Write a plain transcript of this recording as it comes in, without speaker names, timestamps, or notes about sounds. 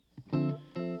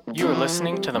You are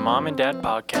listening to the Mom and Dad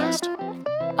Podcast,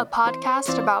 a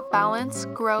podcast about balance,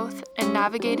 growth, and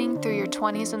navigating through your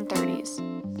 20s and 30s.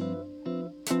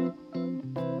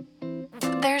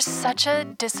 There's such a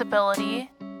disability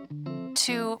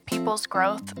to people's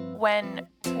growth when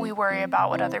we worry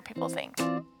about what other people think.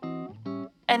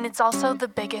 And it's also the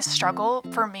biggest struggle,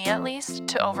 for me at least,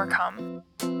 to overcome.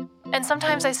 And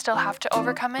sometimes I still have to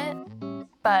overcome it,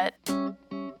 but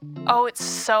it's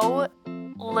so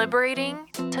liberating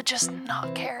to just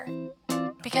not care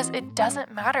because it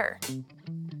doesn't matter.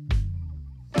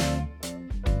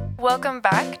 Welcome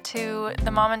back to the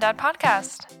Mom and Dad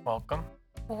Podcast. Welcome.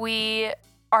 We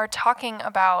are talking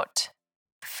about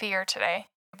fear today,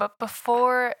 but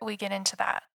before we get into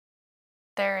that,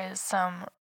 there is some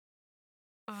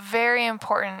very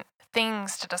important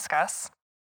things to discuss.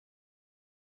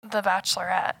 The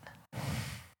Bachelorette.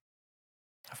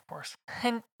 Of course.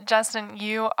 And Justin,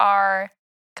 you are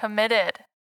committed.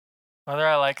 Whether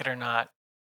I like it or not,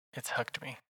 it's hooked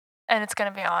me. And it's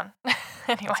going to be on.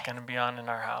 Anyway. It's going to be on in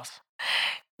our house.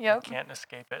 Yep. You can't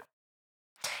escape it.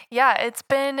 Yeah, it's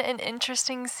been an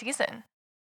interesting season.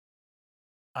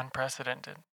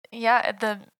 Unprecedented. Yeah,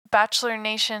 the Bachelor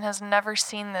Nation has never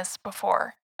seen this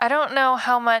before. I don't know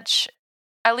how much,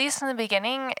 at least in the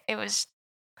beginning, it was,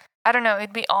 I don't know,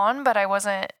 it'd be on, but I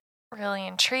wasn't really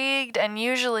intrigued. And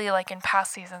usually, like in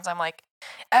past seasons, I'm like,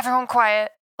 everyone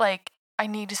quiet. Like, I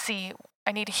need to see,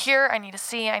 I need to hear, I need to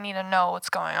see, I need to know what's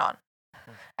going on.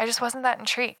 I just wasn't that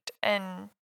intrigued. And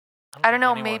I don't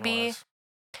know, maybe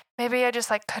I just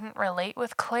like couldn't relate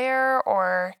with Claire,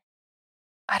 or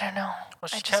I don't know. Well,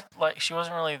 she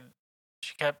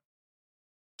kept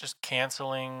just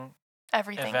canceling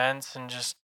everything. Events and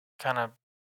just kind of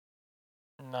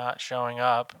not showing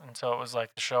up. And so it was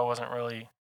like the show wasn't really,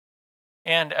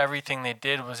 and everything they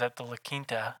did was at the La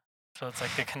Quinta. So it's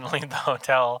like they couldn't leave the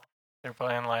hotel. They're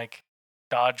playing like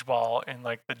dodgeball in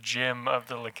like the gym of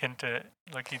the La Quinta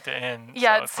Inn.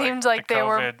 Yeah, so it seemed like they're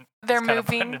moving,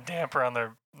 putting a damper on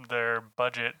their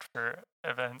budget for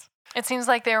events. It seems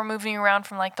like they were moving around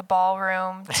from like the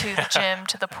ballroom to the gym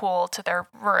to the pool to their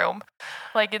room.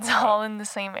 Like it's all in the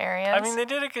same areas. I mean, they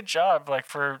did a good job, like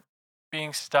for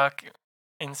being stuck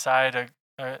inside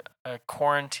a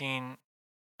quarantine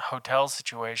hotel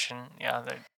situation. Yeah,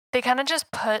 they kind of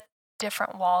just put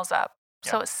different walls up.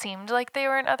 Yeah. So it seemed like they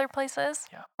were in other places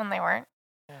when they weren't.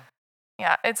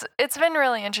 Yeah, it's been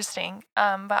really interesting.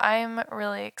 But I'm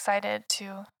really excited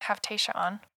to have Tayshia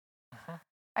on. Mm-hmm.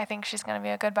 I think she's going to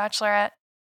be a good Bachelorette.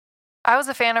 I was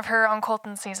a fan of her on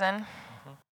Colton's season.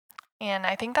 Mm-hmm. And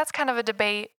I think that's kind of a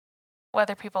debate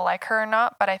whether people like her or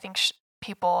not. But I think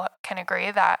people can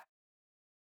agree that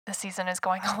the season is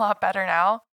going a lot better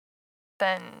now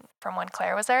than from when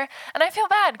Claire was there. And I feel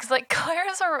bad because like Claire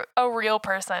is a real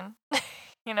person,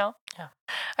 you know? Yeah.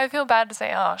 I feel bad to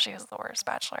say, oh, she was the worst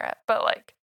Bachelorette. But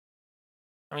like,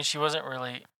 I mean, she wasn't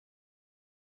really,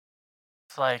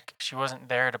 it's like she wasn't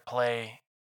there to play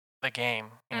the game,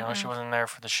 you know, she wasn't there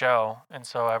for the show, and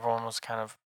so everyone was kind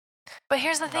of. But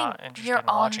here's the thing: you're in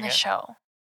on the show,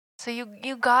 so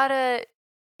you gotta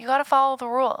follow the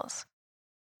rules.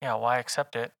 Yeah, why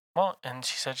accept it? Well, and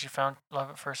she said she found love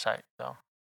at first sight, so.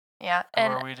 Yeah, Who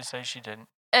are we to say she didn't?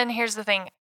 And here's the thing: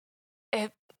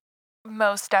 it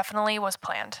most definitely was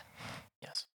planned.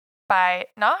 Yes. By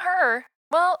not her.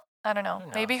 Well, I don't know,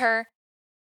 maybe her,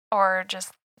 or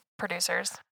just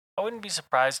producers. I wouldn't be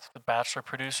surprised if the Bachelor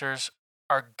producers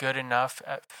are good enough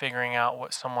at figuring out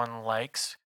what someone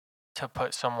likes to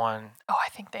put someone. Oh, I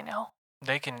think they know.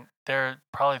 They're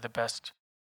probably the best.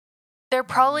 They're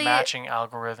probably matching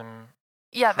algorithm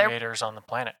creators on the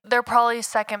planet. They're probably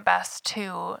second best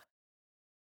to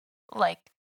like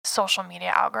social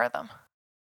media algorithm.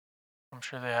 I'm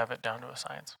sure they have it down to a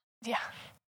science. Yeah.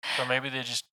 So maybe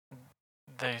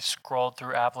they scrolled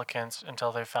through applicants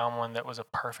until they found one that was a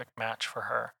perfect match for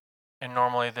her. And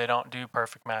normally they don't do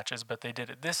perfect matches, but they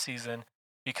did it this season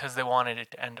because they wanted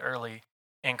it to end early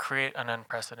and create an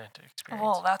unprecedented experience.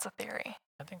 Well, that's a theory.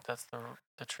 I think that's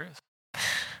the truth.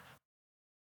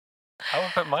 I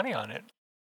would put money on it.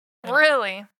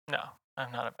 Really? No,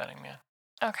 I'm not a betting man.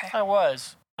 Okay. I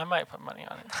might put money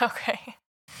on it. Okay.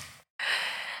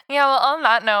 Yeah, well, on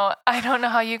that note, I don't know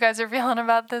how you guys are feeling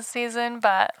about this season,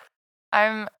 but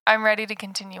I'm ready to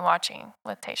continue watching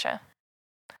with Tayshia.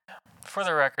 For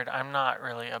the record, I'm not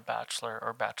really a Bachelor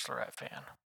or Bachelorette fan.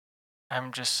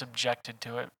 I'm just subjected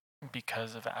to it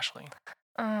because of Ashley.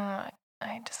 I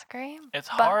disagree. It's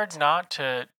hard not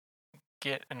to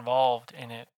get involved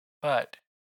in it, but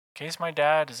in case my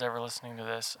dad is ever listening to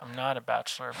this, I'm not a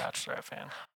Bachelor or Bachelorette fan.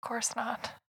 Of course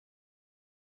not.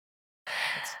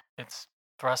 It's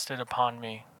thrusted upon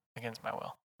me against my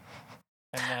will.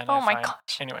 And then Oh I my find,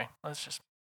 gosh. anyway, let's just,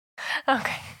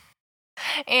 Okay.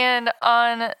 And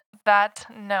on that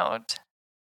note,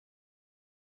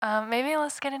 maybe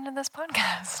let's get into this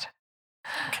podcast.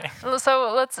 okay.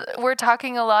 So we're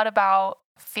talking a lot about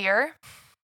fear.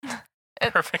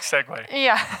 Perfect segue.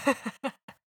 Yeah.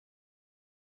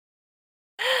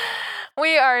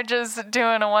 We are just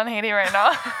doing a 180 right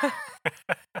now.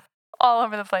 All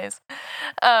over the place.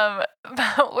 But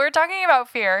we're talking about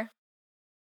fear.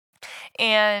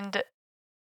 And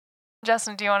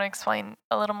Justin, do you want to explain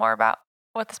a little more about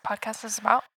what this podcast is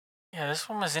about? Yeah, this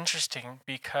one was interesting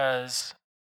because,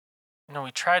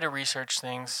 we try to research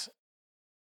things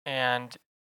and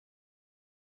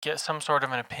get some sort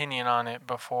of an opinion on it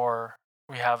before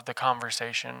we have the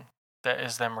conversation that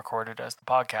is then recorded as the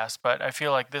podcast. But I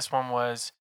feel like this one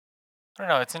was, I don't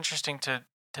know, it's interesting to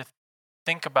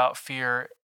think about fear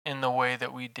in the way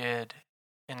that we did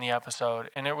in the episode.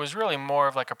 And it was really more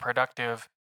of like a productive,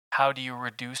 how do you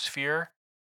reduce fear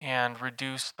and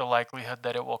reduce the likelihood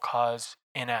that it will cause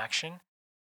inaction,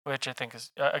 which I think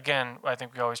is, again, I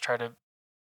think we always try to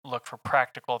look for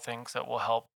practical things that will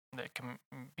help, that can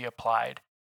be applied.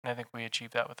 And I think we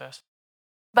achieve that with this.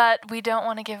 But we don't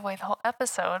want to give away the whole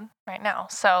episode right now.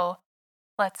 So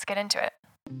let's get into it.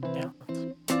 Yeah.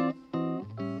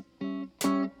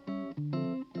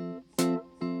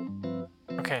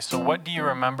 Okay, so what do you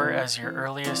remember as your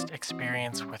earliest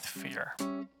experience with fear?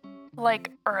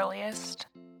 Like earliest.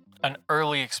 An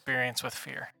early experience with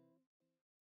fear.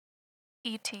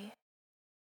 E.T.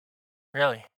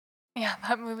 Really? Yeah,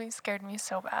 that movie scared me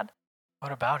so bad.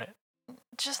 What about it?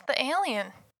 Just the alien.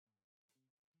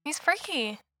 He's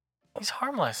freaky. He's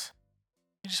harmless.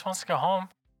 He just wants to go home.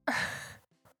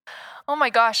 Oh my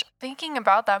gosh, thinking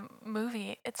about that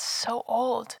movie, it's so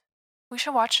old. We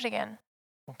should watch it again.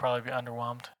 We'll probably be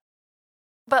underwhelmed.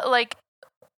 But like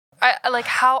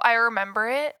how I remember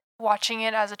it, watching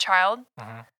it as a child,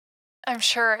 Mm-hmm. I'm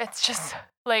sure it's just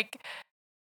like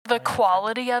the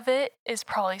quality of it is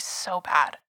probably so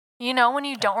bad. You know, when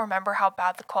you don't remember how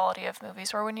bad the quality of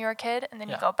movies were when you were a kid, and then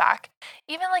you go back,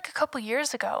 even like a couple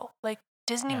years ago, like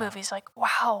Disney movies, like,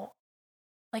 wow,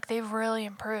 like they've really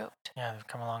improved. Yeah, they've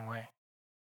come a long way.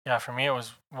 Yeah, for me, it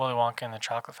was Willy Wonka and the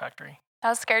Chocolate Factory.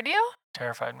 That scared you?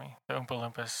 Terrified me. The Oompa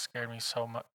Loompas scared me so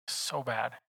much, so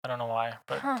bad. I don't know why,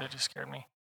 but they just scared me.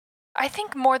 I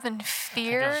think more than I think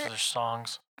fear those are their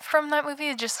songs. from that movie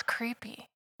is just creepy.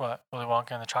 What, Willy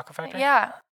Wonka and the Chocolate Factory?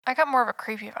 Yeah, I got more of a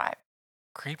creepy vibe.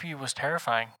 Creepy was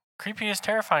terrifying. Creepy is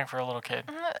terrifying for a little kid.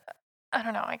 I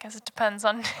don't know. I guess it depends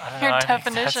on I don't your know. I think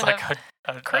definition that's like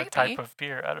of a creepy. type of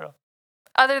fear. I don't know.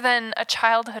 Other than a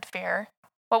childhood fear,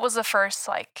 what was the first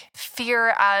like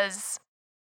fear as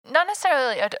not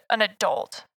necessarily an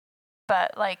adult,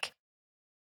 but like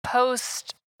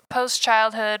post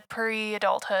childhood,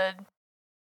 pre-adulthood?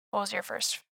 What was your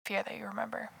first fear that you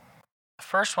remember? The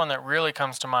first one that really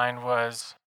comes to mind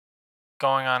was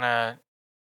going on a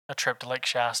trip to Lake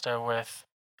Shasta with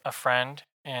a friend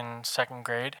in second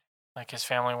grade. Like his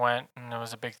family went, and it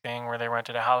was a big thing where they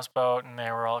rented a houseboat, and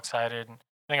they were all excited. I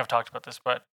think I've talked about this,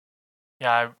 but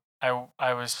yeah,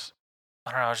 I was,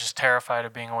 I don't know, I was just terrified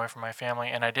of being away from my family,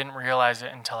 and I didn't realize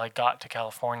it until I got to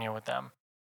California with them,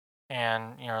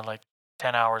 and like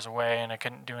 10 hours away, and I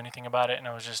couldn't do anything about it, and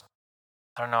I was just,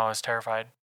 I don't know, I was terrified.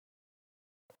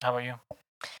 How about you?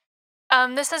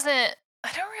 This isn't.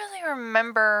 I don't really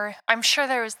remember. I'm sure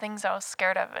there was things I was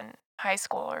scared of in high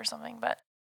school or something, but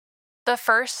the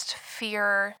first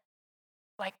fear,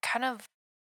 like kind of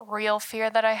real fear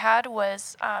that I had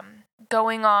was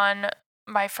going on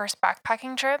my first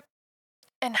backpacking trip.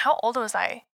 And how old was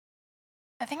I?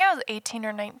 I think I was 18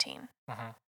 or 19. Mm-hmm.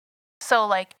 So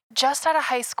like just out of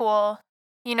high school,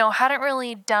 hadn't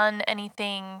really done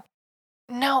anything.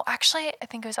 No, actually, I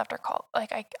think it was after college.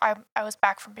 Like I was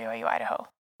back from BYU, Idaho.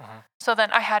 Mm-hmm. So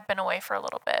then I had been away for a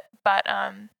little bit, but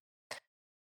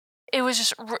it was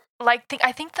just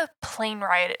I think the plane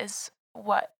ride is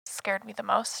what scared me the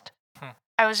most.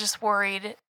 I was just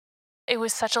worried. It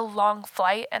was such a long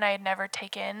flight, and I had never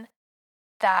taken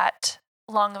that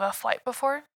long of a flight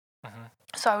before. Mm-hmm.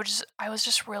 So I was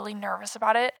just really nervous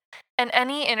about it. And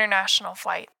any international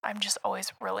flight, I'm just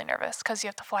always really nervous because you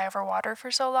have to fly over water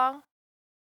for so long.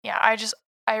 Yeah,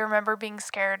 I remember being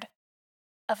scared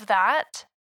of that,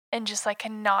 and just like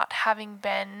not having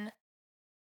been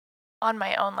on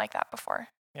my own like that before.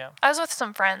 Yeah. I was with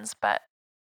some friends, but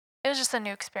it was just a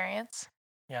new experience.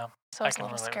 Yeah. So it was a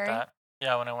little scary. With that.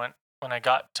 Yeah, when I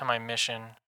got to my mission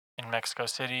in Mexico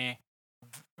City,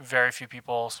 very few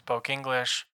people spoke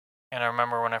English. And I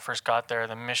remember when I first got there,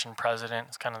 the mission president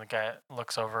is kind of the guy that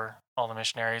looks over all the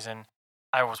missionaries, and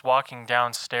I was walking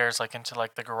downstairs, like into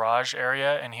like the garage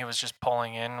area, and he was just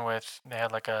pulling in they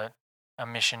had like a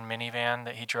mission minivan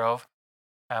that he drove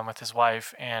with his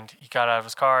wife, and he got out of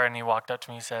his car and he walked up to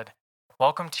me and said,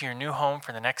 "Welcome to your new home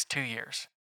for the next 2 years."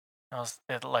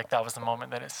 Like that was the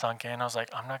moment that it sunk in. I was like,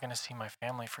 I'm not going to see my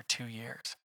family for 2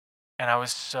 years. And I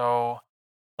was so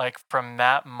like from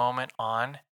that moment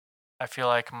on, I feel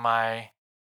like my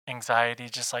anxiety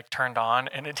just like turned on,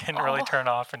 and it didn't really Oh. turn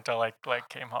off until like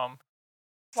came home.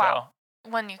 Wow.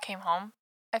 When you came home,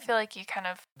 I feel like you kind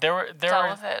of There were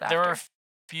dealt with it there were a after.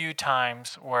 few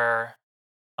times where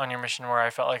on your mission where I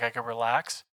felt like I could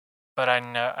relax, but I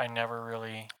never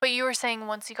really. But you were saying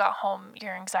once you got home,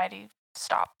 your anxiety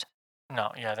stopped.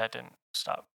 No, yeah, that didn't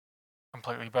stop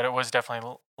completely, but it was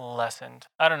definitely lessened.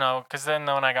 I don't know, because then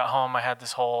when I got home, I had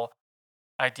this whole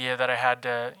idea that I had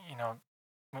to,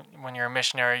 when you're a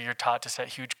missionary, you're taught to set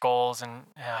huge goals and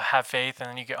have faith, and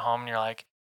then you get home and you're like,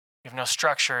 you have no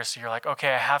structure, so you're like,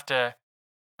 okay, I have to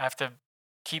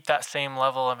keep that same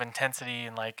level of intensity,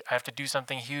 and like I have to do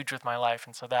something huge with my life,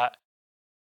 and so that,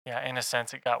 yeah, in a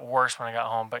sense, it got worse when I got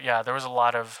home. But yeah, there was a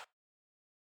lot of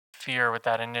fear with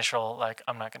that initial, like,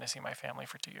 I'm not going to see my family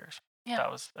for 2 years. Yeah.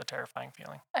 That was a terrifying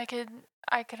feeling. I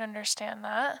could understand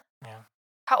that. Yeah.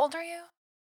 How old are you?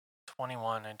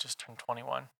 21. I just turned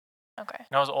 21. Okay.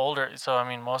 And I was older, so I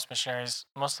mean, most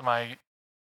of my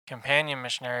companion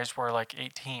missionaries were like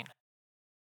 18.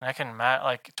 And I can imagine,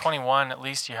 like 21, at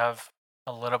least you have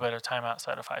a little bit of time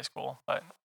outside of high school. But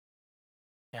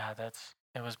yeah,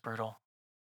 it was brutal.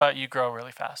 But you grow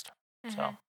really fast.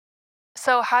 Mm-hmm.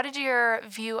 So how did your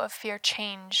view of fear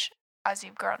change as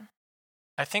you've grown?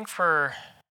 I think for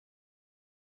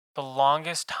the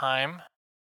longest time,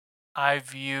 I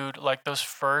viewed like those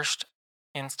first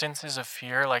instances of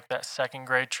fear, like that second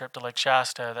grade trip to Lake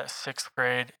Shasta, that sixth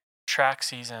grade track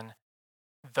season,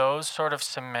 those sort of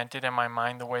cemented in my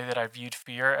mind the way that I viewed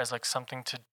fear as like something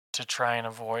to try and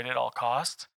avoid at all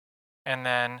costs. And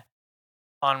then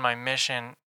on my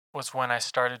mission was when I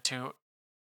started to,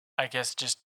 I guess,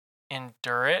 just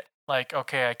endure it. Like,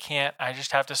 okay, I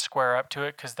just have to square up to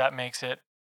it, because that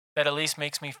at least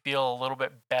makes me feel a little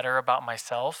bit better about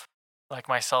myself. Like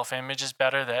my self image is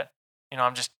better, that,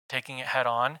 I'm just taking it head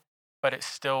on. But it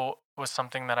still was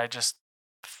something that I just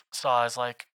saw as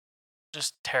like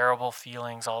just terrible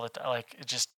feelings all the time, like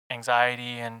just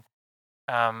anxiety and,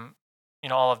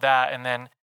 all of that. And then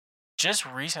just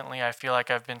recently, I feel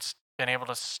like I've been able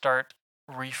to start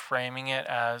reframing it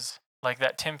as like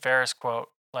that Tim Ferriss quote,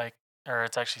 like, or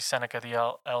it's actually Seneca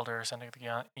the Elder, Seneca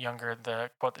the Younger, the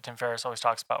quote that Tim Ferriss always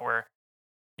talks about, where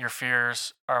your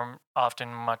fears are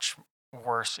often much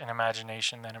worse in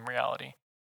imagination than in reality.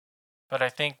 But I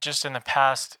think just in the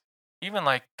past, even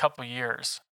like couple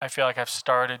years, I feel like I've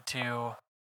started to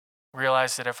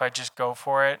realize that if I just go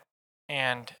for it,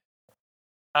 and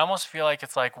I almost feel like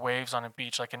it's like waves on a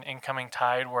beach, like an incoming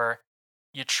tide, where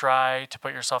you try to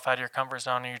put yourself out of your comfort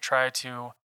zone, and you try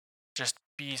to just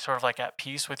be sort of like at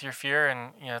peace with your fear.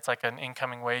 And it's like an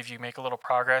incoming wave. You make a little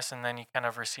progress, and then you kind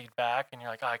of recede back, and you're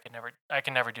like, oh, I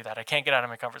can never do that. I can't get out of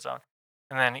my comfort zone.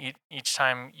 And then each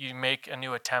time you make a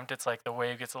new attempt, it's like the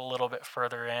wave gets a little bit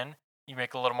further in. You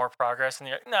make a little more progress, and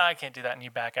you're like, no, I can't do that, and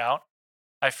you back out.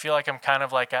 I feel like I'm kind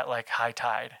of like at like high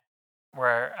tide,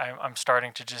 where I'm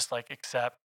starting to just like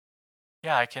accept,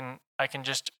 yeah, I can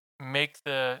just make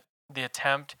the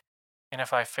attempt, and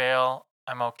if I fail,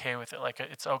 I'm okay with it. Like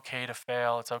it's okay to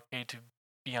fail. It's okay to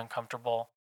be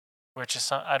uncomfortable, which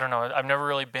is I don't know. I've never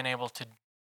really been able to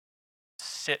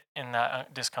sit in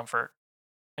that discomfort,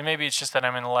 and maybe it's just that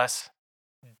I'm in less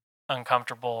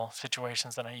uncomfortable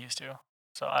situations than I used to.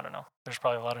 So I don't know. There's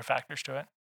probably a lot of factors to it.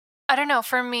 I don't know.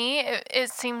 For me,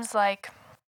 it seems like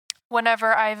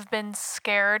whenever I've been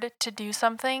scared to do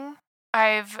something,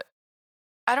 I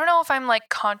don't know if I'm like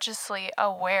consciously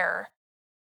aware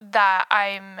that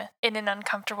I'm in an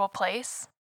uncomfortable place.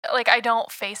 Like I don't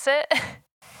face it.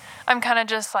 I'm kind of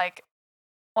just like,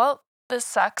 well, this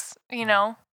sucks,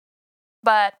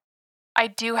 But I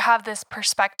do have this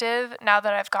perspective now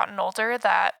that I've gotten older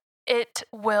that it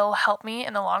will help me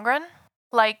in the long run.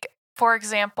 Like, for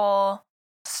example,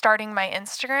 starting my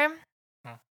Instagram,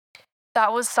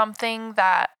 that was something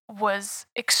that was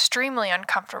extremely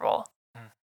uncomfortable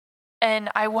and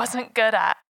I wasn't good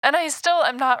at. And I still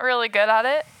am not really good at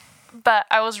it, but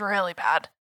I was really bad.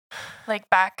 Like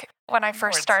back when I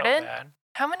first started. So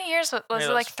how many years was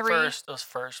it? Like 3? Those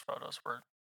first photos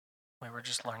we were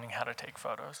just learning how to take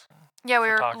photos. Yeah, we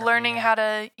were learning how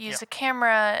to use a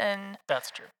camera, and that's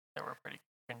true. They were pretty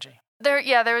cringy.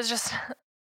 There was just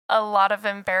a lot of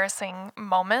embarrassing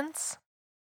moments.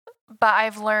 But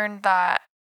I've learned that,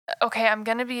 okay, I'm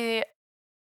going to be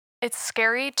it's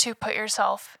scary to put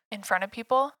yourself in front of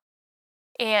people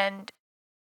and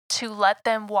to let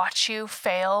them watch you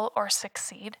fail or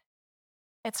succeed.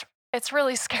 It's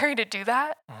really scary to do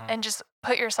that and just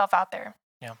put yourself out there.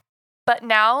 Yeah. But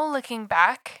now looking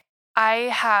back, I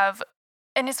have,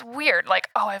 and it's weird, like,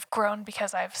 oh, I've grown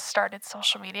because I've started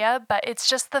social media, but it's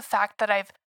just the fact that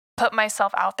I've put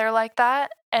myself out there like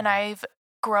that and I've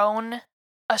grown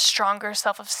a stronger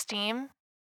self-esteem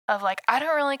of like, I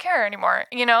don't really care anymore,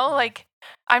 like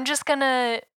I'm just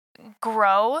gonna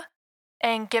grow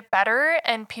and get better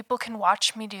and people can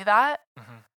watch me do that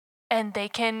and they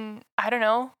can, I don't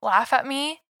know, laugh at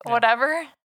me, whatever,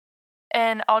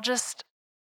 and I'll just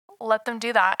let them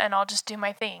do that and I'll just do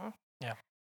my thing. Yeah.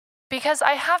 Because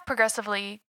I have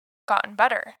progressively gotten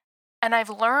better and I've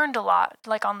learned a lot,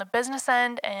 like on the business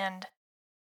end and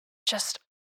just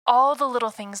all the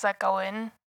little things that go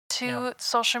into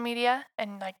social media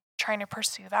and like trying to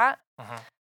pursue that.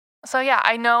 So yeah,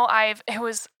 I know it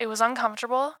was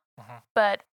uncomfortable,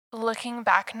 but looking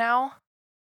back now,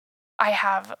 I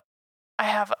have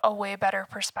a way better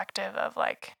perspective of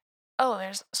like, oh,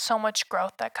 there's so much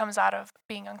growth that comes out of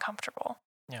being uncomfortable.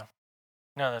 Yeah.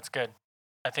 No, that's good.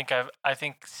 I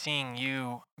think seeing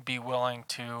you be willing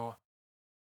to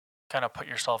kind of put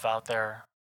yourself out there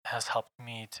has helped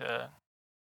me to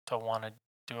want to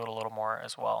do it a little more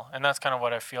as well. And that's kind of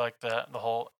what I feel like the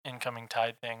whole incoming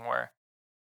tide thing, where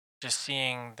just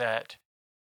seeing that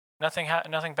nothing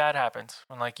bad happens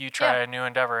when like you try a new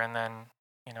endeavor and then,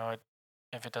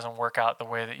 if it doesn't work out the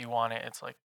way that you want it, it's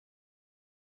like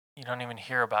you don't even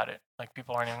hear about it. Like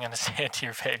people aren't even going to say it to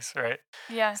your face, right?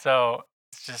 Yeah. So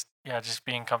it's just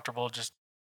being comfortable, just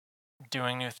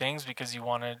doing new things because you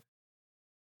want to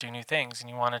do new things and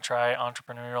you want to try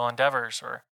entrepreneurial endeavors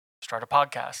or start a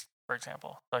podcast, for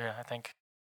example. So yeah, I think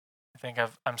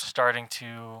I'm starting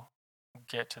to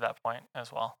get to that point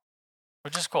as well,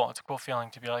 which is cool. It's a cool feeling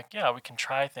to be like, yeah, we can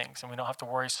try things and we don't have to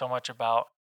worry so much about.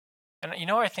 And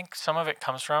I think some of it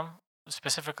comes from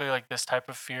specifically like this type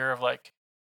of fear of like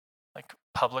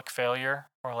public failure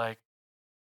or like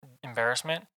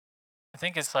embarrassment. I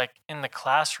think it's like in the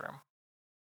classroom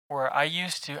where I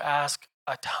used to ask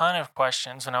a ton of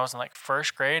questions when I was in like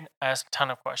first grade. I asked a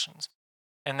ton of questions.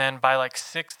 And then by like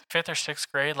fifth or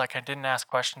sixth grade, like I didn't ask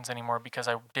questions anymore because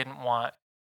I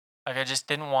just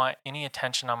didn't want any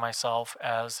attention on myself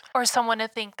or someone to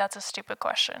think that's a stupid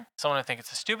question. Someone to think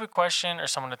it's a stupid question or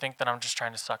someone to think that I'm just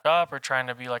trying to suck up or trying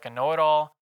to be like a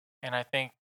know-it-all. And I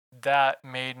think that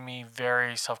made me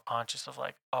very self-conscious of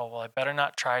like, oh, well, I better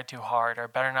not try too hard or I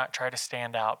better not try to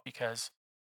stand out because,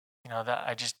 that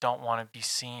I just don't want to be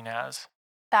seen as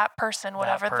that person,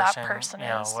 whatever that person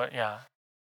is.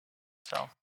 So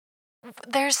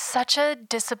there's such a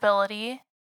disability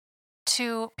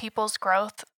to people's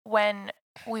growth when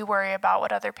we worry about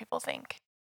what other people think.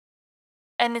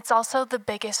 And it's also the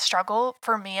biggest struggle,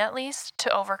 for me at least,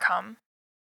 to overcome.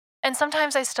 And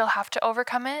sometimes I still have to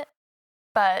overcome it,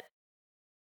 but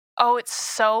it's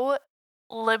so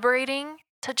liberating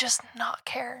to just not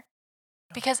care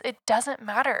because it doesn't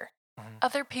matter.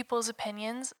 Other people's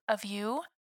opinions of you,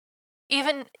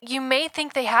 even you may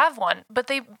think they have one, but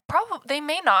they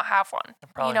may not have one,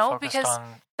 because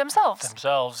on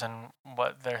themselves and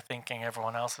what they're thinking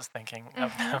everyone else is thinking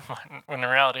of them, when in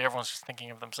reality everyone's just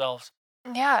thinking of themselves.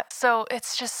 Yeah, so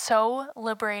it's just so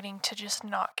liberating to just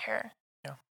not care.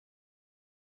 Yeah.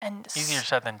 And easier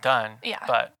said than done, yeah.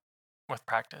 But with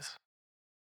practice.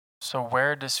 So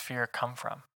where does fear come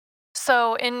from?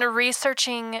 So in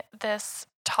researching this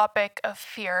topic of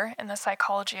fear and the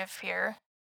psychology of fear,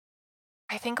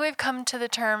 I think we've come to the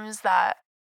terms that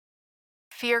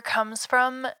fear comes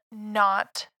from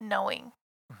not knowing.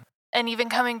 And even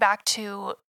coming back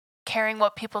to caring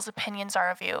what people's opinions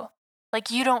are of you. Like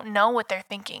you don't know what they're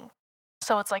thinking.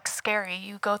 So it's like scary.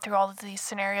 You go through all of these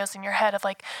scenarios in your head of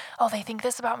like, oh, they think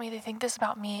this about me, they think this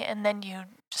about me. And then you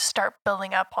start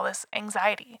building up all this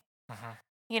anxiety,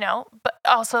 but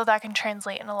also that can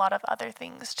translate in a lot of other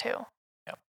things too.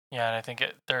 Yeah, and I think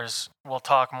we'll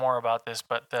talk more about this,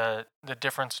 but the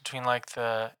difference between like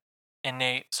the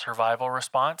innate survival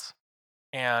response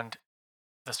and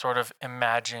the sort of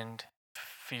imagined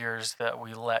fears that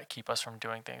we let keep us from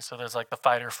doing things. So there's like the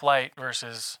fight or flight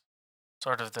versus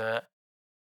sort of the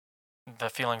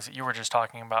feelings that you were just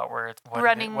talking about, where it's what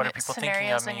are people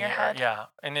thinking of me? In your head.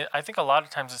 And I think a lot of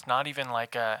times it's not even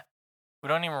like we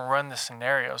don't even run the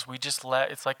scenarios. We just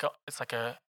it's like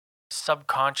a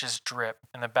subconscious drip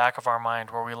in the back of our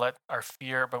mind where we let our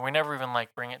fear, but we never even like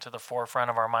bring it to the forefront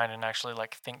of our mind and actually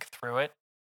like think through it.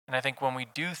 And I think when we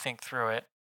do think through it,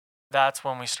 that's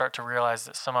when we start to realize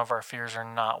that some of our fears are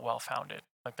not well founded.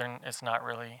 Like it's not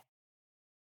really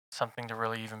something to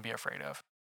really even be afraid of.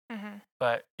 Mm-hmm.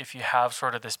 But if you have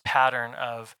sort of this pattern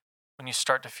of when you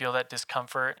start to feel that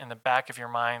discomfort in the back of your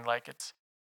mind, like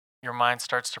your mind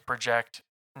starts to project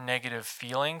negative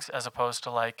feelings as opposed to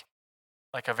like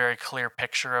a very clear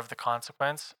picture of the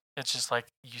consequence. It's just like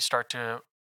you start to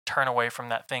turn away from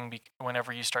that thing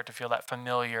whenever you start to feel that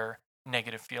familiar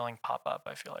negative feeling pop up.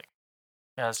 I feel like,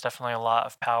 yeah, it's definitely a lot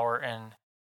of power in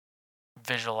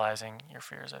visualizing your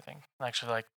fears, I think.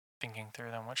 Actually, like thinking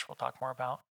through them, which we'll talk more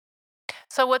about.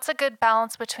 So, what's a good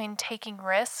balance between taking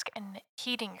risk and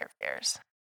heeding your fears?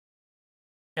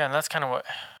 Yeah, and that's kind of what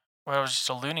I was just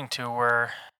alluding to,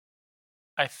 where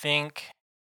I think,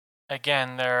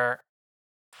 again, there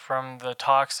from the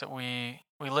talks that we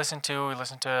listened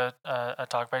to a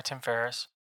talk by Tim Ferriss,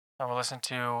 and we listened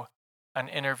to an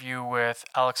interview with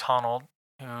Alex Honnold,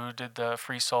 who did the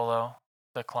Free Solo,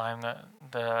 the climb,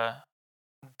 the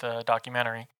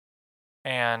documentary,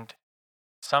 and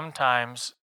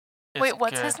sometimes it's Wait,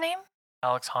 what's good. his name?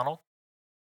 Alex Honnold.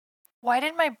 Why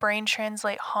did my brain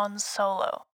translate Han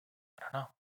Solo? I don't know.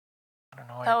 I don't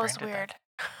know why That your brain was did weird.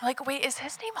 that. Like, wait, is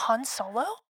his name Han Solo?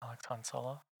 Alex Han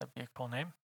Solo. That'd be a cool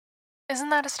name. Isn't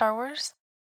that a Star Wars?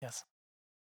 Yes.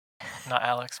 Not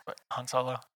Alex, but Han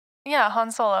Solo. Yeah,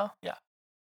 Han Solo. Yeah.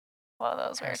 Wow, that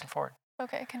was weird. Harrison Ford.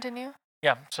 Okay, continue.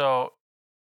 Yeah. So,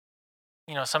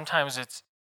 sometimes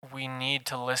we need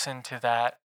to listen to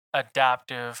that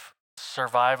adaptive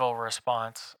survival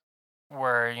response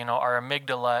where, our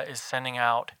amygdala is sending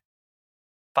out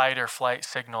fight or flight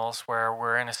signals where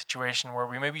we're in a situation where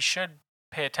we maybe should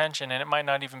pay attention, and it might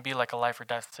not even be like a life or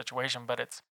death situation, but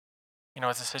it's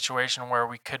a situation where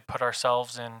we could put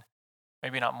ourselves in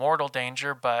maybe not mortal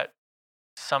danger, but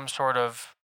some sort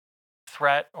of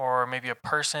threat, or maybe a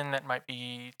person that might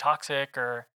be toxic,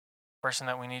 or a person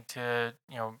that we need to,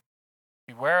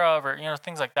 beware of, or,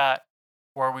 things like that,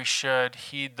 where we should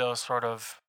heed those sort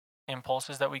of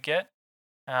impulses that we get.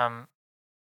 Um,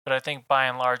 but I think by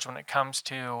and large, when it comes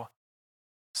to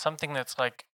something that's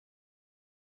like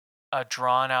a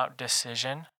drawn out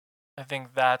decision, I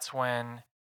think that's when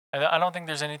I don't think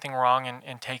there's anything wrong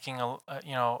in taking a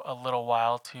little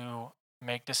while to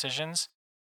make decisions,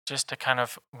 just to kind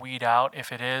of weed out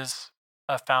if it is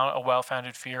a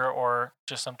well-founded fear, or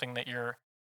just something that you're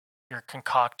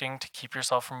concocting to keep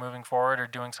yourself from moving forward or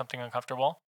doing something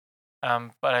uncomfortable.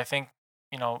 But I think,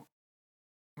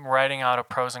 writing out a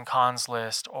pros and cons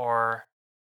list, or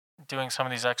doing some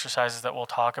of these exercises that we'll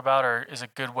talk about, is a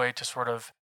good way to sort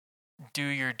of do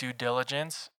your due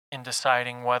diligence in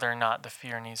deciding whether or not the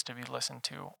fear needs to be listened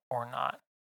to or not.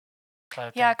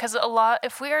 Yeah, because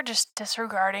if we are just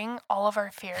disregarding all of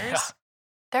our fears, Yeah.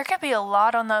 there could be a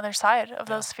lot on the other side of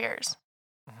Yeah. those fears.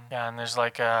 Yeah, and there's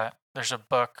a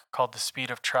book called The Speed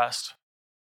of Trust,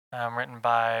 written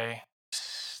by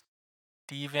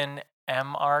Stephen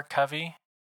M. R. Covey.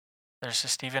 There's a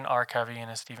Stephen R. Covey and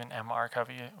a Stephen M. R.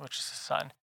 Covey, which is his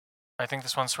son. I think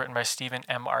this one's written by Stephen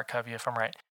M. R. Covey, if I'm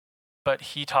right. But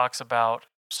he talks about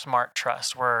smart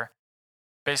trust, where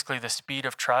basically the speed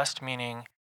of trust, meaning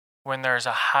when there's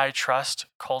a high trust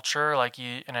culture, like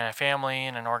in a family,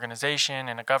 in an organization,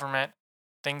 in a government,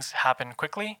 things happen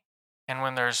quickly. And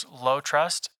when there's low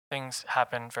trust, things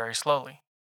happen very slowly.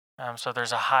 So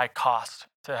there's a high cost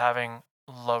to having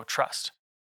low trust.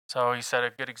 So he said a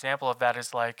good example of that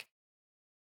is like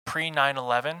pre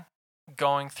 9/11,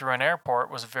 going through an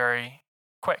airport was very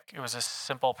quick. It was a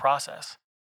simple process.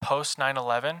 Post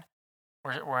 9/11,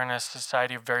 we're in a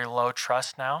society of very low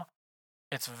trust now.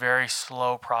 It's a very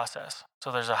slow process.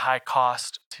 So there's a high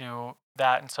cost to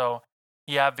that. And so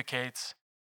he advocates,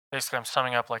 basically, I'm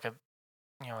summing up like a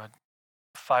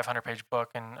 500-page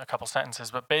book in a couple sentences,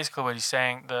 but basically what he's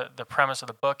saying, the premise of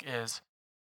the book is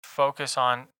focus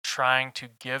on trying to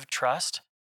give trust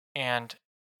and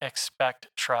expect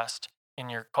trust in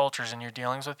your cultures and your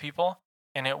dealings with people,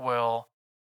 and it will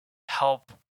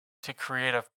help to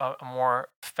create a more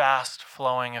fast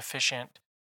flowing, efficient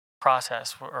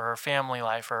process or family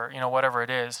life, or whatever it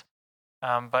is.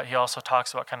 But he also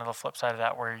talks about kind of the flip side of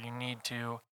that, where you need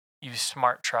to use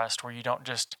smart trust, where you don't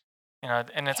just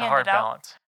and it's a hard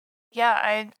balance.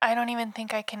 Yeah, I don't even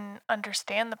think I can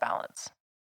understand the balance.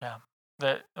 Yeah,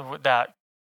 that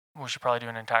we should probably do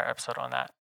an entire episode on that,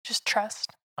 Just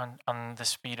trust. on the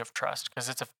speed of trust, because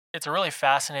it's a really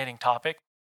fascinating topic,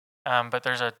 but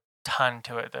there's a ton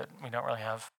to it that we don't really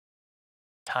have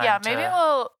time. Yeah, maybe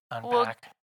to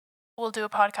unpack. we'll do a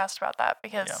podcast about that,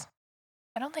 because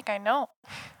I don't think I know.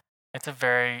 It's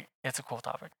a cool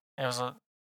topic. It was a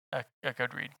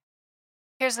good read.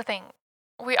 Here's the thing.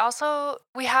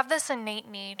 We have this innate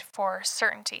need for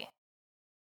certainty.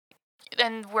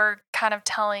 And we're kind of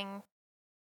telling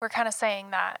we're kind of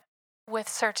saying that with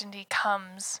certainty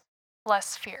comes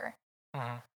less fear.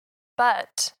 Mm-hmm.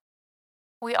 But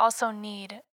we also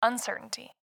need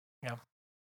uncertainty. Yeah.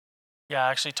 Yeah,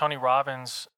 actually, Tony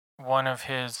Robbins, one of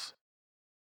his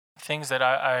things that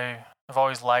I've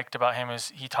always liked about him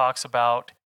is he talks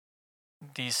about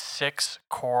these 6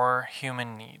 core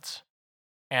human needs.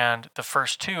 And the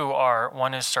first 2 are,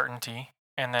 one is certainty,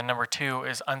 and then number 2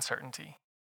 is uncertainty.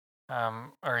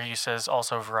 Or he says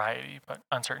also variety, but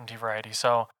uncertainty, variety.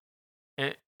 So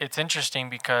it's interesting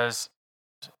because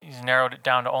he's narrowed it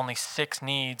down to only 6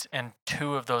 needs, and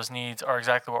 2 of those needs are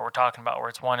exactly what we're talking about, where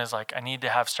it's one is like, I need to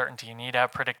have certainty, I need to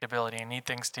have predictability,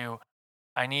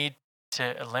 I need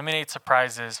to eliminate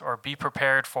surprises or feel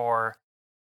prepared for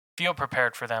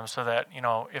them so that,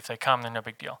 if they come, they're no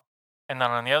big deal. And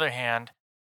then on the other hand,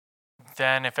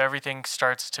 then if everything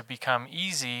starts to become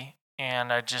easy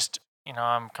and I just,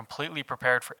 I'm completely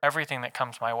prepared for everything that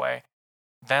comes my way,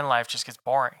 then life just gets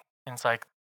boring. And it's like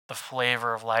the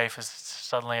flavor of life is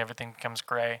suddenly everything becomes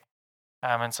gray.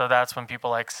 And so that's when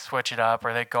people like switch it up,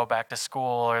 or they go back to school,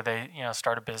 or they,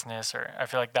 start a business, or I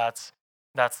feel like that's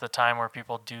the time where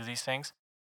people do these things.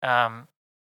 And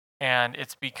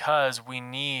it's because we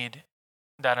need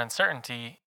that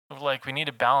uncertainty. Like, we need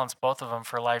to balance both of them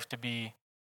for life to be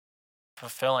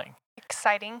fulfilling.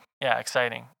 Exciting. Yeah,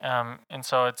 exciting. And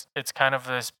so it's kind of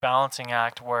this balancing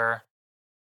act where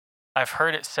I've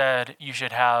heard it said you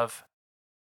should have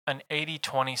an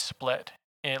 80-20 split,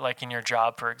 like in your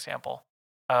job, for example,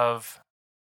 of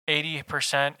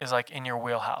 80% is like in your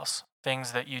wheelhouse.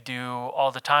 Things that you do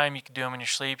all the time, you can do them in your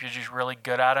sleep, you're just really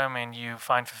good at them, and you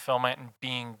find fulfillment in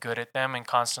being good at them and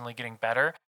constantly getting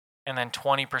better. And then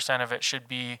 20% of it should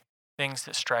be things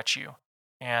that stretch you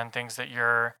and things that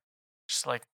you're just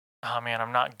like, oh man,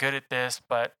 I'm not good at this,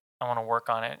 but I want to work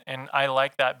on it. And I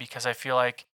like that because I feel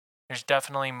like there's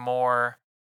definitely more.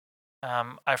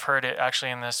 I've heard it actually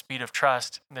in the Speed of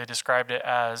Trust, they described it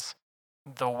as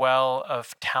the well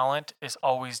of talent is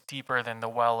always deeper than the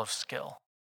well of skill.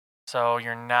 So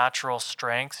your natural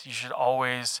strengths, you should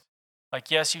always,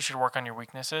 like, yes, you should work on your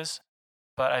weaknesses,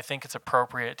 but I think it's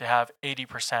appropriate to have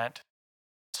 80%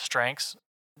 strengths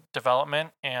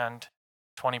development and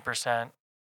 20%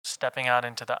 stepping out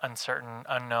into the uncertain,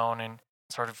 unknown, and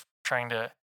sort of trying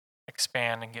to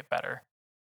expand and get better.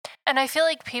 And I feel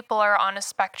like people are on a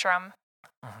spectrum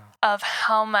of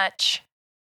how much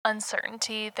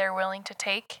uncertainty they're willing to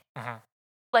take.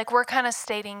 Like, we're kind of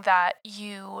stating that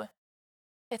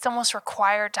it's almost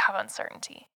required to have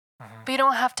uncertainty. But you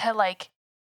don't have to, like,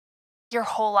 your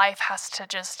whole life has to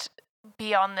just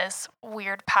be on this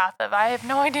weird path of, I have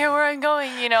no idea where I'm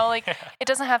going, like, it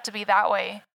doesn't have to be that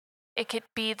way. It could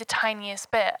be the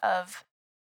tiniest bit of,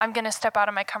 I'm going to step out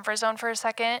of my comfort zone for a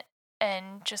second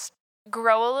and just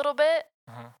grow a little bit.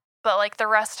 But like the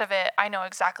rest of it, I know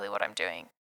exactly what I'm doing,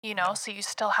 so you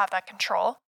still have that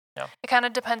control. Yeah. It kind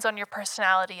of depends on your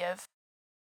personality of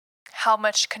how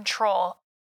much control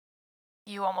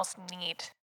you almost need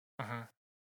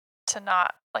to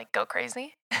not like go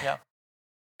crazy. Yeah.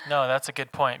 No, that's a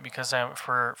good point, because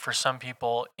for some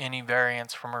people, any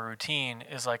variance from a routine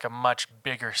is like a much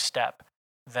bigger step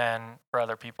than for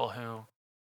other people who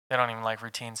they don't even like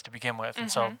routines to begin with.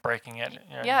 And so breaking it,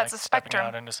 like it's a spectrum. Stepping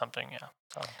out into something. Yeah.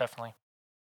 So definitely.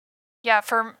 Yeah.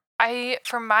 For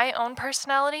my own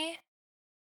personality,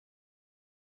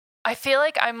 I feel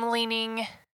like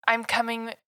I'm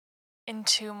coming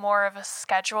into more of a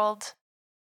scheduled,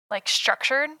 like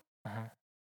structured.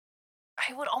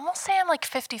 I would almost say I'm like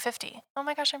 50-50. Oh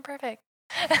my gosh, I'm perfect.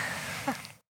 But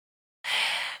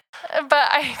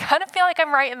I kind of feel like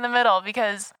I'm right in the middle,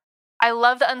 because I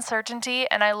love the uncertainty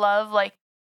and I love like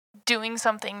doing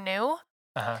something new.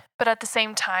 But at the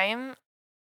same time,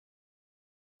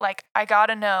 like, I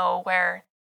gotta know where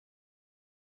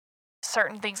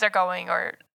certain things are going,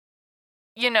 or,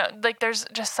 like, there's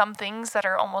just some things that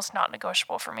are almost not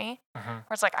negotiable for me. Where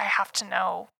it's like, I have to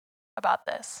know about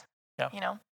this. Yeah.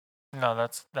 No,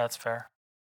 that's fair.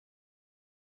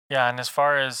 Yeah, and as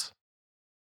far as,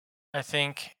 I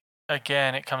think,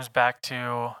 again, it comes back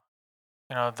to,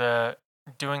 the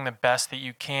doing the best that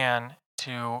you can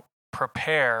to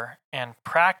prepare and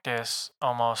practice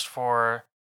almost for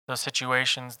those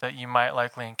situations that you might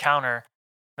likely encounter.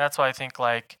 That's why I think,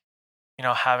 like,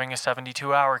 having a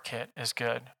 72-hour kit is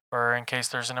good, or in case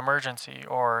there's an emergency,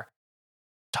 or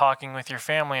talking with your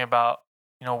family about,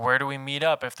 where do we meet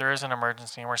up if there is an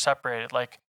emergency and we're separated.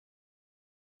 Like,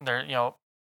 there,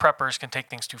 preppers can take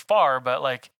things too far, but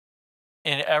like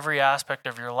in every aspect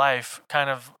of your life, kind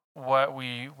of what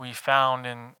we found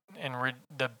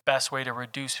the best way to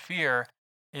reduce fear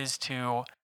is to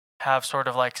have sort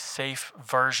of like safe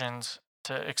versions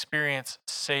to experience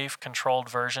safe, controlled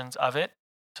versions of it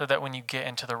so that when you get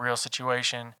into the real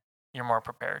situation, you're more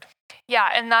prepared. Yeah,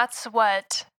 and that's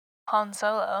what Han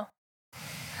Solo.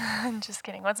 Just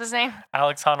kidding. What's his name?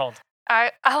 Alex Honnold.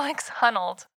 Alex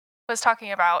Honnold was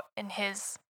talking about in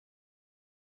his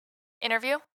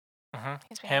interview. Mm-hmm.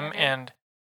 He's been Him interviewed. and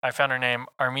I found her name,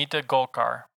 Armita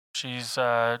Golkar. She's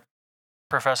a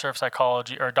professor of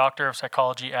psychology or doctor of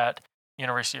psychology at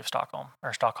University of Stockholm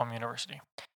or Stockholm University.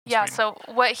 Yeah, Sweden.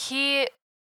 so what he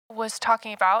was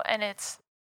talking about, and it's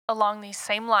along these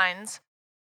same lines,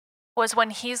 was when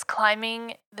he's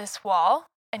climbing this wall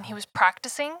and he was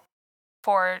practicing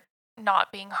for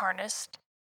not being harnessed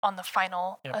on the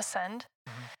final ascend.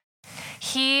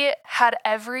 He had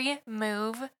every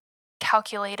move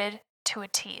calculated to a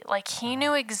T. Like he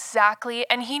knew exactly,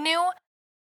 and he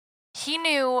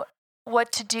knew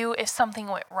what to do if something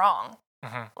went wrong.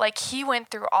 Like he went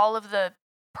through all of the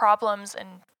problems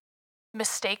and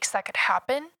mistakes that could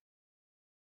happen.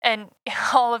 And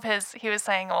he was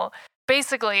saying, well,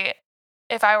 basically,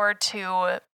 if I were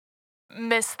to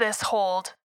miss this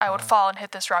hold, I would fall and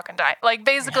hit this rock and die. Like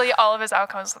basically all of his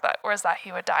outcomes was that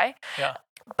he would die. Yeah.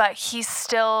 But he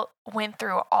still went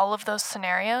through all of those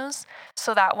scenarios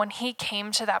so that when he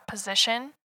came to that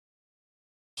position,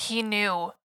 he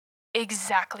knew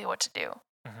exactly what to do.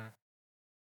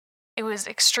 It was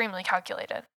extremely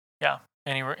calculated. Yeah.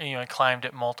 And he climbed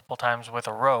it multiple times with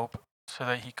a rope so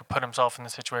that he could put himself in the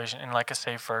situation in like a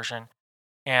safe version.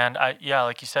 And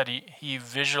like you said, he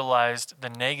visualized the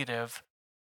negative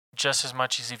just as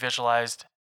much as he visualized,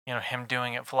 him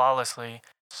doing it flawlessly,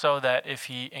 so that if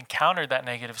he encountered that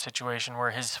negative situation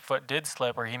where his foot did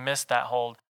slip or he missed that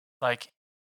hold, like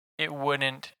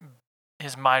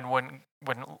his mind wouldn't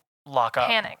lock up.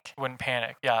 Wouldn't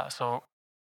panic. Yeah. So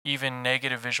even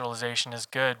negative visualization is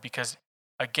good because,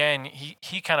 again,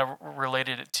 he kind of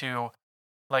related it to,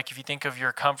 like, if you think of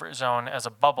your comfort zone as a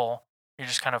bubble, you're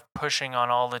just kind of pushing on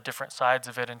all the different sides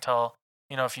of it until,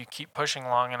 if you keep pushing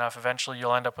long enough, eventually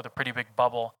you'll end up with a pretty big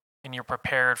bubble and you're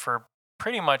prepared for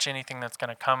pretty much anything that's going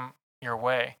to come your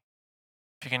way.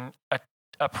 If you can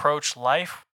approach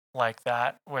life like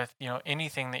that with,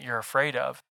 anything that you're afraid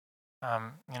of,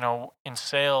 in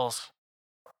sales,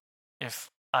 if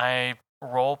I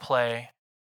role play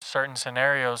certain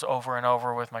scenarios over and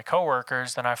over with my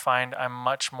coworkers, then I find I'm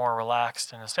much more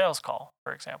relaxed in a sales call,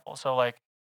 for example. So like,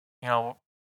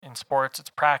 in sports,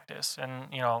 it's practice, and,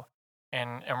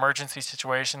 in emergency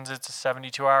situations, it's a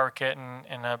 72-hour kit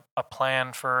and a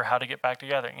plan for how to get back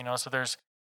together, so there's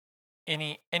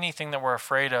anything that we're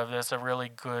afraid of that's a really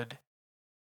good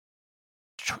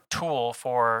tool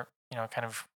for, kind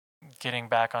of getting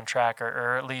back on track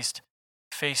or at least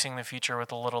facing the future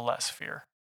with a little less fear.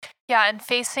 Yeah, and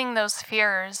facing those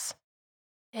fears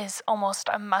is almost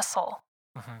a muscle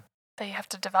that you have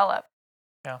to develop.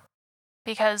 Yeah.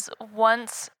 Because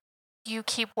once you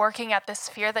keep working at this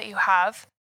fear that you have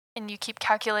and you keep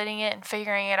calculating it and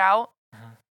figuring it out,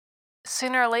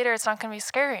 sooner or later it's not going to be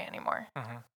scary anymore.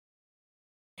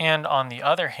 And on the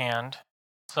other hand,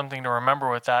 something to remember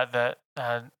with that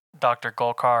Dr.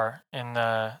 Golkar in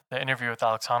the interview with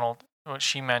Alex Honnold, what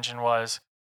she mentioned was,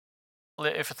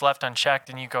 if it's left unchecked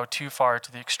and you go too far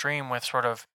to the extreme with sort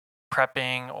of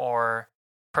prepping or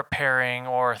preparing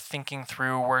or thinking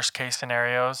through worst case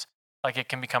scenarios, like it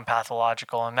can become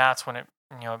pathological, and that's when it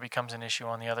becomes an issue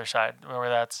on the other side, where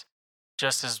that's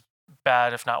just as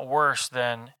bad, if not worse,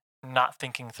 than not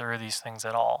thinking through these things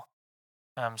at all.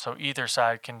 So either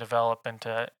side can develop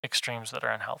into extremes that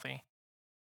are unhealthy.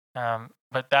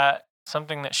 But that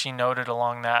something that she noted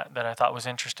along that I thought was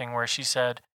interesting, where she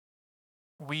said,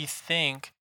 we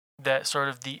think that sort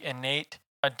of the innate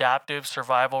adaptive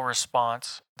survival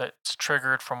response that's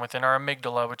triggered from within our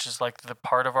amygdala, which is like the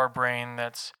part of our brain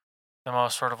that's the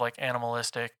most sort of like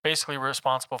animalistic, basically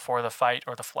responsible for the fight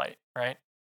or the flight, right?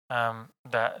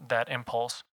 That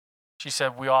impulse. She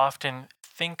said we often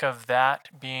think of that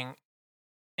being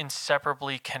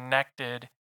inseparably connected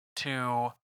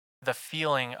to the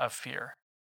feeling of fear.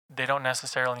 They don't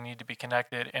necessarily need to be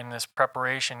connected, and this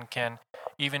preparation can,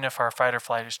 even if our fight or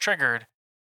flight is triggered,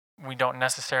 we don't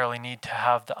necessarily need to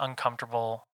have the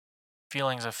uncomfortable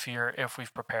feelings of fear if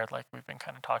we've prepared, like we've been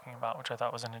kind of talking about, which I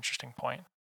thought was an interesting point.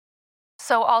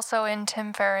 So also in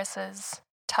Tim Ferriss's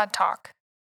TED Talk,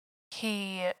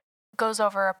 he goes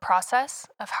over a process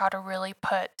of how to really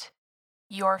put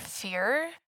your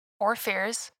fear or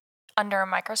fears under a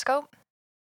microscope.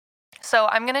 So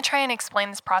I'm going to try and explain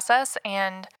this process,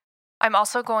 and I'm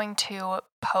also going to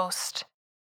post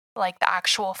like the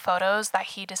actual photos that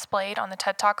he displayed on the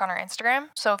TED Talk on our Instagram.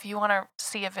 So if you want to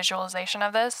see a visualization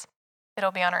of this,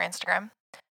 it'll be on our Instagram.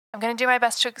 I'm going to do my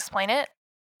best to explain it.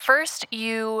 First,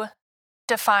 you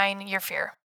define your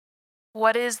fear.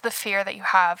 What is the fear that you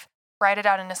have? Write it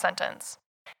out in a sentence.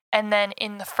 And then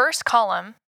in the first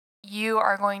column, you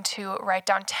are going to write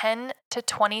down 10 to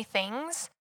 20 things,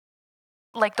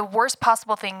 like the worst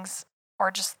possible things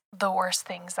or just the worst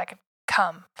things that could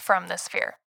come from this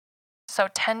fear. So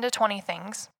 10 to 20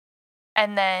 things.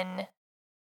 And then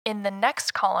in the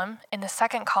next column, in the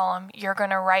second column, you're going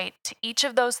to write to each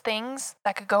of those things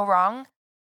that could go wrong,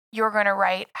 you're going to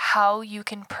write how you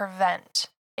can prevent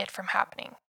it from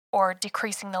happening or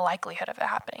decreasing the likelihood of it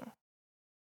happening.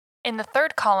 In the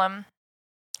third column,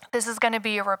 this is going to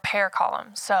be a repair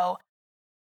column. So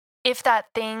if that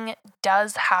thing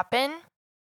does happen,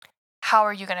 how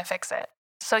are you going to fix it?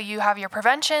 So you have your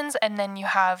preventions, and then you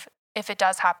have, if it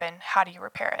does happen, how do you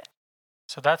repair it?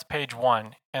 So that's page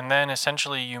 1. And then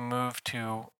essentially you move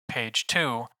to page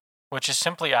 2, which is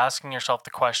simply asking yourself the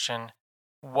question,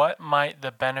 what might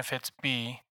the benefits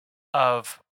be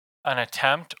of an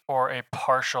attempt or a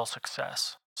partial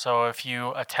success? So if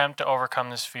you attempt to overcome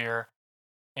this fear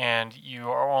and you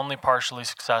are only partially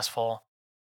successful,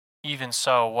 even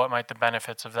so, what might the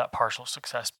benefits of that partial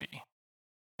success be?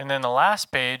 And then the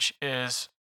last page is,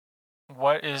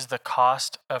 what is the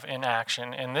cost of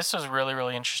inaction? And this is really,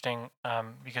 really interesting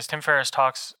because Tim Ferriss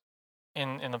talks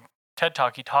in the TED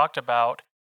Talk, he talked about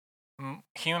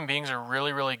human beings are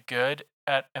really, really good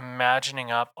at imagining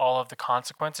up all of the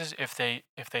consequences if they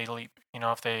leap,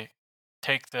 if they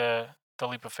take the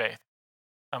leap of faith.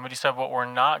 But he said what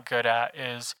we're not good at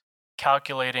is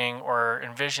calculating or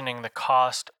envisioning the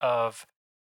cost of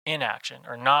inaction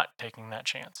or not taking that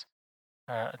chance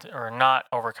or not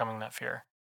overcoming that fear.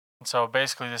 And so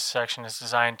basically this section is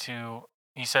designed to,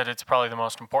 he said it's probably the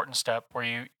most important step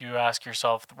where you ask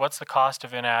yourself, what's the cost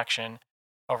of inaction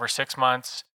over 6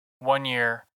 months, 1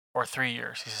 year, or 3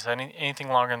 years? He says anything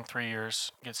longer than 3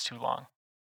 years gets too long.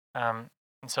 And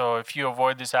so if you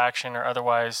avoid this action or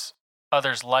otherwise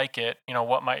others like it,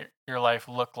 what might your life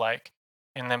look like?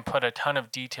 And then put a ton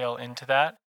of detail into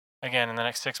that, again, in the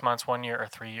next 6 months, 1 year, or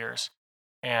 3 years.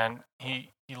 And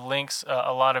he links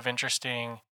a lot of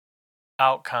interesting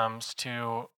outcomes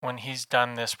to when he's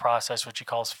done this process, which he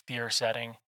calls fear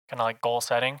setting, kind of like goal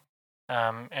setting,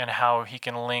 and how he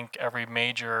can link every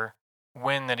major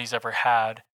win that he's ever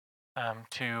had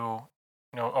to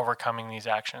overcoming these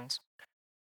actions.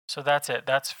 So that's it.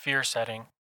 That's fear setting,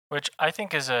 which I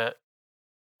think is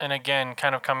and again,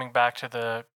 kind of coming back to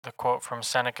the quote from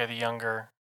Seneca the Younger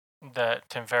that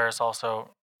Tim Ferriss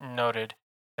also noted,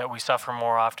 that we suffer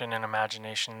more often in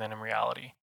imagination than in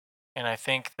reality. And I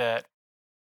think that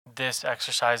this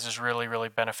exercise is really, really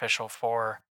beneficial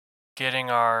for getting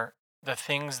the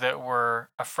things that we're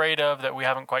afraid of that we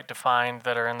haven't quite defined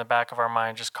that are in the back of our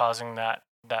mind, just causing that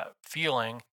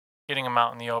feeling, getting them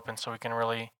out in the open so we can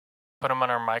really put them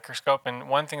under a microscope. And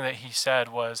one thing that he said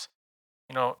was,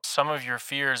 some of your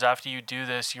fears, after you do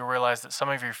this, you'll realize that some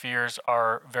of your fears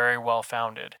are very well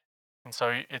founded. And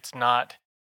so it's not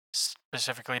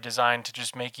specifically designed to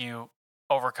just make you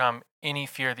overcome any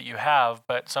fear that you have,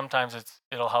 but sometimes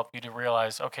it'll help you to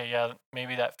realize, okay, yeah,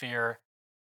 maybe that fear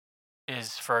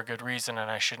is for a good reason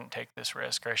and I shouldn't take this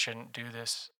risk or I shouldn't do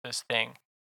this thing.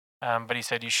 But he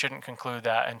said you shouldn't conclude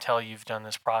that until you've done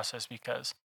this process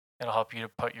because it'll help you to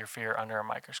put your fear under a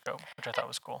microscope, which I thought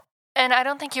was cool. And I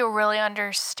don't think you'll really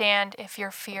understand if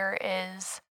your fear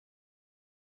is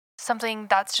something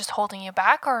that's just holding you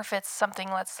back or if it's something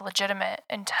that's legitimate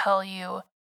until you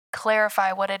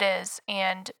clarify what it is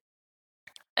and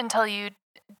until you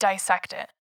dissect it.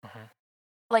 Mm-hmm.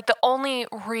 Like the only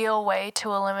real way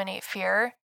to eliminate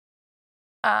fear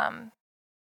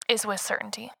is with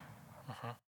certainty.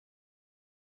 Mm-hmm.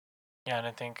 Yeah, and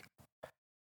I think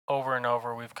over and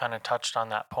over we've kind of touched on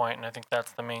that point, and I think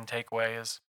that's the main takeaway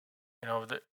is,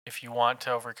 that if you want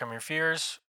to overcome your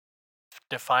fears,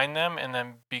 define them and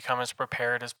then become as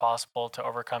prepared as possible to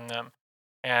overcome them.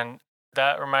 And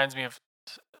that reminds me of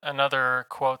another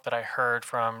quote that I heard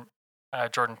from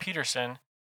Jordan Peterson,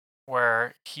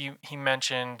 where he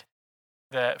mentioned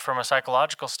that from a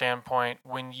psychological standpoint,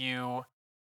 when you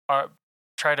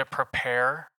try to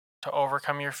prepare to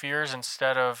overcome your fears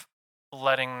instead of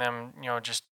letting them,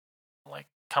 just like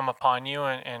come upon you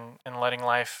and letting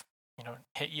life,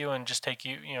 hit you and just take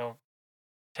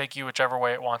you whichever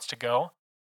way it wants to go.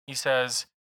 He says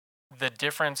the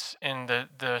difference in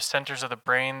the centers of the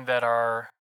brain that are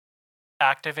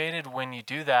activated when you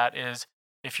do that is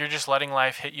if you're just letting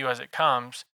life hit you as it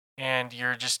comes and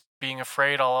you're just being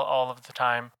afraid all of the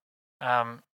time,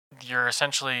 you're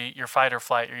essentially your fight or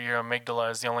flight or your amygdala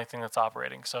is the only thing that's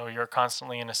operating. So you're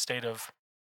constantly in a state of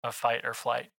fight or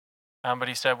flight. But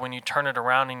he said when you turn it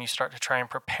around and you start to try and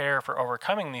prepare for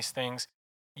overcoming these things,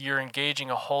 you're engaging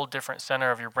a whole different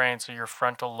center of your brain, so your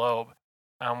frontal lobe,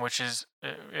 which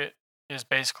it is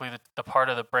basically the part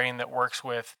of the brain that works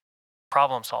with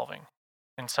problem solving.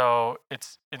 And so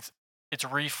it's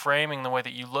reframing the way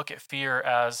that you look at fear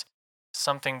as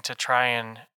something to try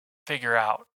and figure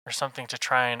out or something to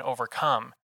try and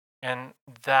overcome. And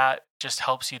that just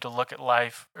helps you to look at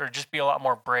life or just be a lot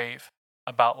more brave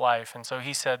about life. And so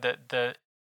he said that the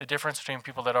difference between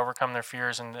people that overcome their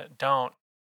fears and that don't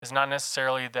is not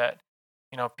necessarily that,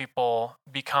 people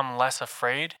become less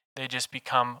afraid, they just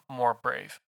become more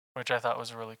brave, which I thought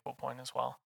was a really cool point as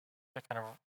well. To kind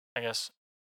of, I guess,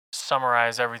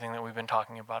 summarize everything that we've been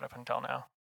talking about up until now.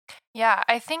 Yeah,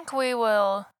 I think we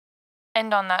will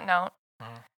end on that note.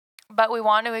 Mhm. But we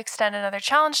want to extend another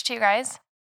challenge to you guys.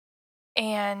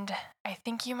 And I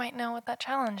think you might know what that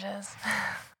challenge is.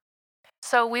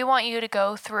 So we want you to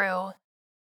go through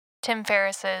Tim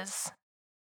Ferriss's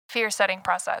fear setting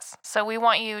process. So we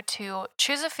want you to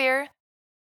choose a fear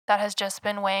that has just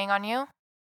been weighing on you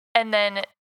and then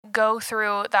go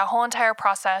through that whole entire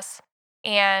process.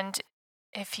 And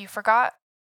if you forgot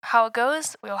how it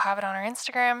goes, we'll have it on our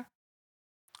Instagram.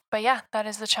 But yeah, that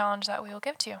is the challenge that we will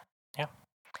give to you. Yeah.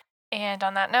 And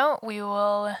on that note, we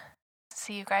will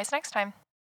see you guys next time.